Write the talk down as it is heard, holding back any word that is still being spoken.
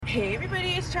Hey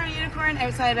everybody, it's Charlie Unicorn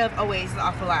outside of Oasis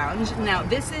Aqualounge. Now,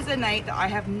 this is a night that I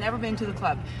have never been to the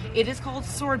club. It is called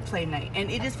SWORDPLAY night,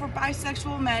 and it is for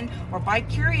bisexual men or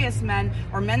bi-curious men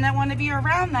or men that want to be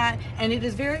around that, and it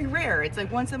is very rare. It's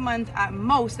like once a month at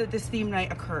most that this theme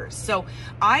night occurs. So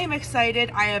I am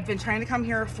excited. I have been trying to come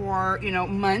here for,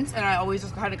 months, and I always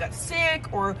just kind of got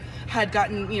sick or had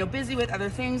gotten, busy with other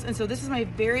things, and so this is my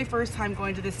very first time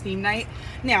going to this theme night.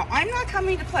 Now, I'm not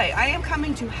coming to play. I am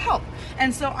coming to help,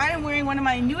 and so I am wearing one of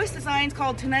my newest designs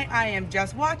called Tonight I Am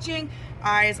Just Watching,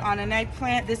 Eyes on an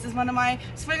Eggplant. This is one of my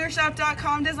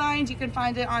swingershop.com designs. You can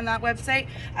find it on that website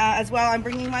as well. I'm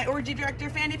bringing my Orgy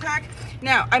Director fanny pack.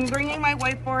 Now, I'm bringing my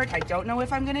whiteboard. I don't know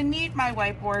if I'm going to need my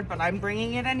whiteboard, but I'm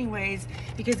bringing it anyways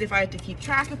because if I have to keep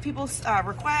track of people's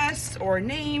requests or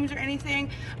names or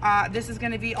anything, this is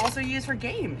going to be also used for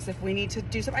games if we need to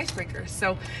do some icebreakers.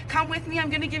 So come with me. I'm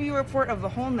going to give you a report of the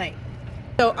whole night.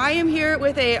 So I am here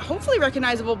with a hopefully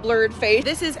recognizable blurred face.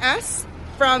 This is S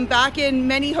from back in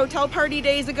many hotel party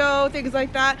days ago, things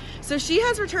like that. So she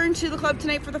has returned to the club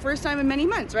tonight for the first time in many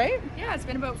months, right? Yeah, it's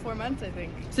been about 4 months, I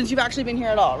think. Since you've actually been here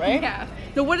at all, right? Yeah.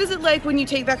 Now, what is it like when you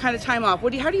take that kind of time off?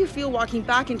 How do you feel walking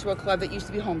back into a club that used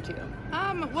to be home to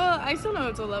you? Well, I still know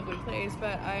it's a lovely place,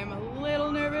 but I'm a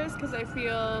little nervous because I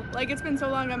feel like it's been so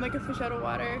long. I'm like a fish out of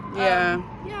water. Yeah.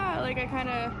 I kind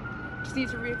of just need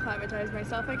to reacclimatize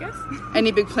myself, I guess.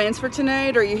 Any big plans for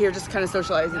tonight, or are you here just kind of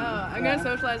socializing? Oh, I'm going to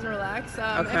socialize and relax.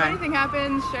 Okay. If anything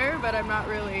happens, sure, but I'm not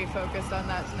really focused on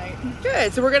that tonight.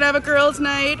 Good. So we're going to have a girls'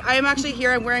 night. I am actually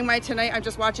here. I'm wearing my Tonight I'm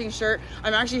Just Watching shirt.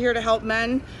 I'm actually here to help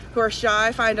men who are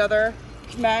shy find other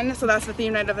men. So that's the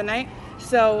theme night of the night.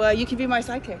 So you can be my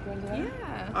sidekick.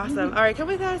 Yeah. Awesome. All right, come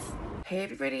with us. Hey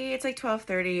everybody, it's like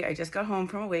 12:30. I just got home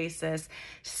from Oasis.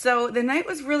 So the night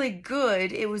was really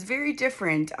good. It was very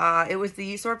different. It was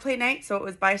the swordplay night, so it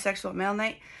was bisexual male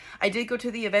night. I did go to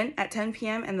the event at 10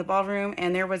 p.m. in the ballroom,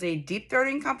 and there was a deep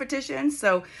throating competition.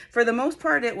 So for the most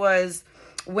part, it was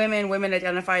women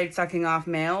identified sucking off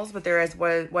males, but there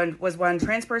was one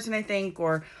trans person, I think,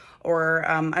 or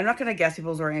I'm not going to guess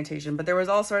people's orientation, but there was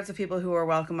all sorts of people who were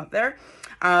welcome up there.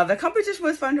 The competition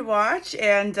was fun to watch,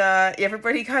 and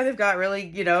everybody kind of got really,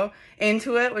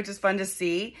 into it, which is fun to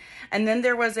see. And then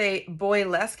there was a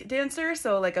boylesque dancer,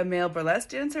 so like a male burlesque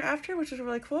dancer after, which was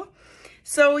really cool.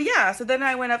 So yeah, so then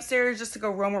I went upstairs just to go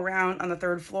roam around on the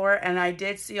third floor, and I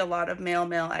did see a lot of male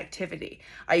activity.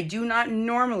 I do not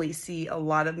normally see a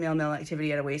lot of male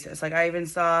activity at Oasis. Like I even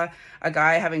saw a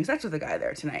guy having sex with a guy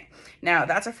there tonight. Now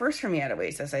that's a first for me at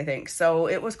Oasis, I think. So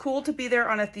it was cool to be there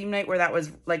on a theme night where that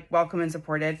was like welcome and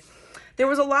supported. There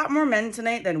was a lot more men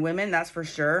tonight than women, that's for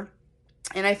sure.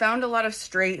 And I found a lot of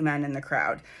straight men in the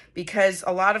crowd because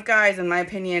a lot of guys, in my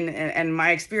opinion and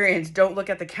my experience, don't look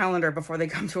at the calendar before they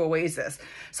come to Oasis.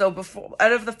 So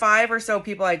out of the 5 or so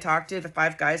people I talked to, the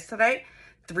 5 guys tonight,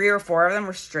 3 or 4 of them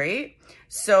were straight.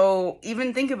 So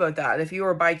even think about that. If you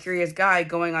were a bi-curious guy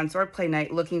going on swordplay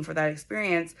night looking for that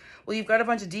experience, well, you've got a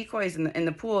bunch of decoys in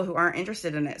the pool who aren't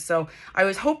interested in it. So I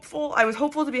was hopeful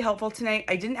to be helpful tonight.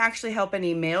 I didn't actually help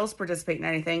any males participate in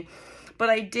anything. But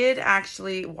I did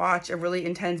actually watch a really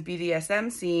intense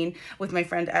BDSM scene with my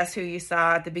friend S, who you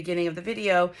saw at the beginning of the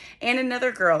video, and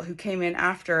another girl who came in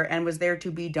after and was there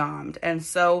to be dommed. And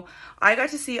so I got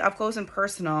to see up close and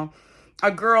personal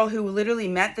a girl who literally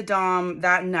met the dom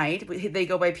that night. They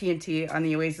go by P&T on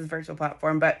the Oasis virtual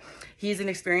platform, but he's an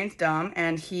experienced dom,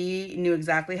 and he knew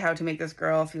exactly how to make this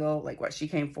girl feel like what she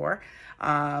came for.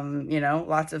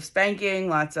 Lots of spanking,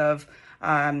 lots of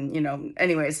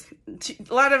anyways,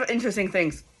 a lot of interesting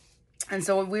things. And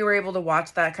so we were able to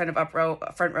watch that kind of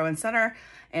front row and center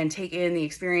and take in the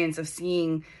experience of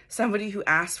seeing somebody who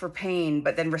asks for pain,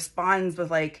 but then responds with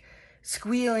like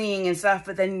squealing and stuff,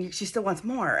 but then she still wants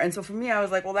more. And so for me, I was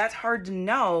like, well, that's hard to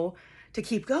know to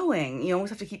keep going. You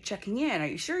always have to keep checking in. Are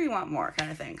you sure you want more,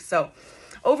 kind of thing. So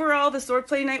overall, the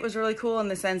swordplay night was really cool in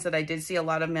the sense that I did see a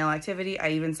lot of male activity. I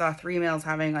even saw 3 males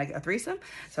having like a threesome,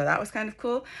 so that was kind of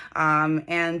cool.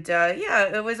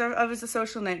 It was a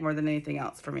social night more than anything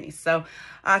else for me. So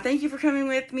thank you for coming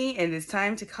with me, and it's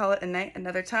time to call it a night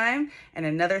another time, and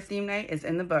another theme night is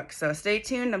in the book. So stay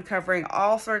tuned. I'm covering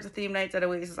all sorts of theme nights at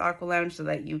Oasis Aqualounge so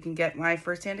that you can get my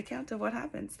firsthand account of what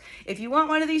happens. If you want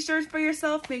one of these shirts for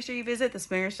yourself, make sure you visit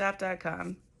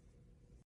theswingershop.com.